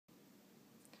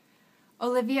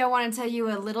Olivia, I want to tell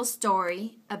you a little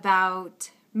story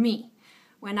about me.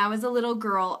 When I was a little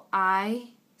girl,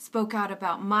 I spoke out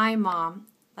about my mom,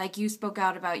 like you spoke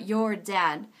out about your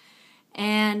dad.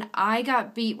 And I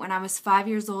got beat when I was 5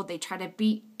 years old. They tried to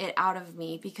beat it out of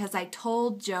me because I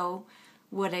told Joe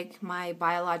Wodiuk, my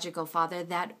biological father,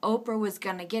 that Oprah was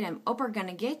going to get him. Oprah going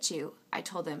to get you, I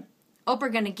told him.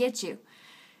 Oprah going to get you.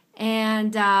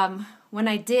 And when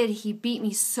I did, he beat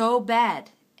me so bad.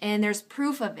 And there's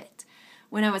proof of it.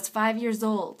 When I was 5 years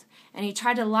old, and he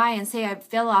tried to lie and say I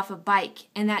fell off a bike,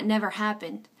 and that never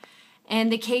happened.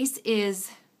 And the case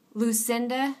is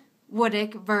Lucinda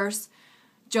Wodiuk versus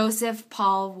Joseph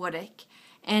Paul Wodiuk,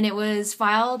 and it was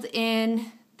filed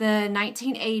in the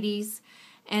 1980s,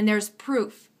 and there's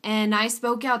proof. And I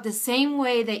spoke out the same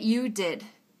way that you did,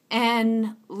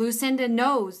 and Lucinda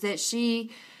knows that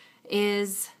she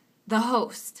is the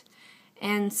host.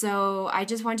 And so I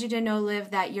just want you to know,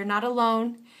 Liv, that you're not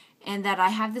alone, and that I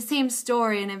have the same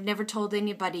story and I've never told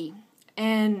anybody.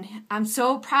 And I'm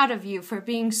so proud of you for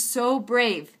being so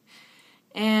brave.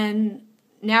 And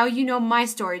now you know my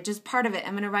story, just part of it.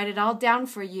 I'm going to write it all down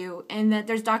for you, and that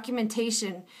there's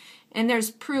documentation and there's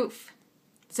proof.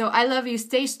 So I love you.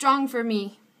 Stay strong for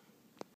me.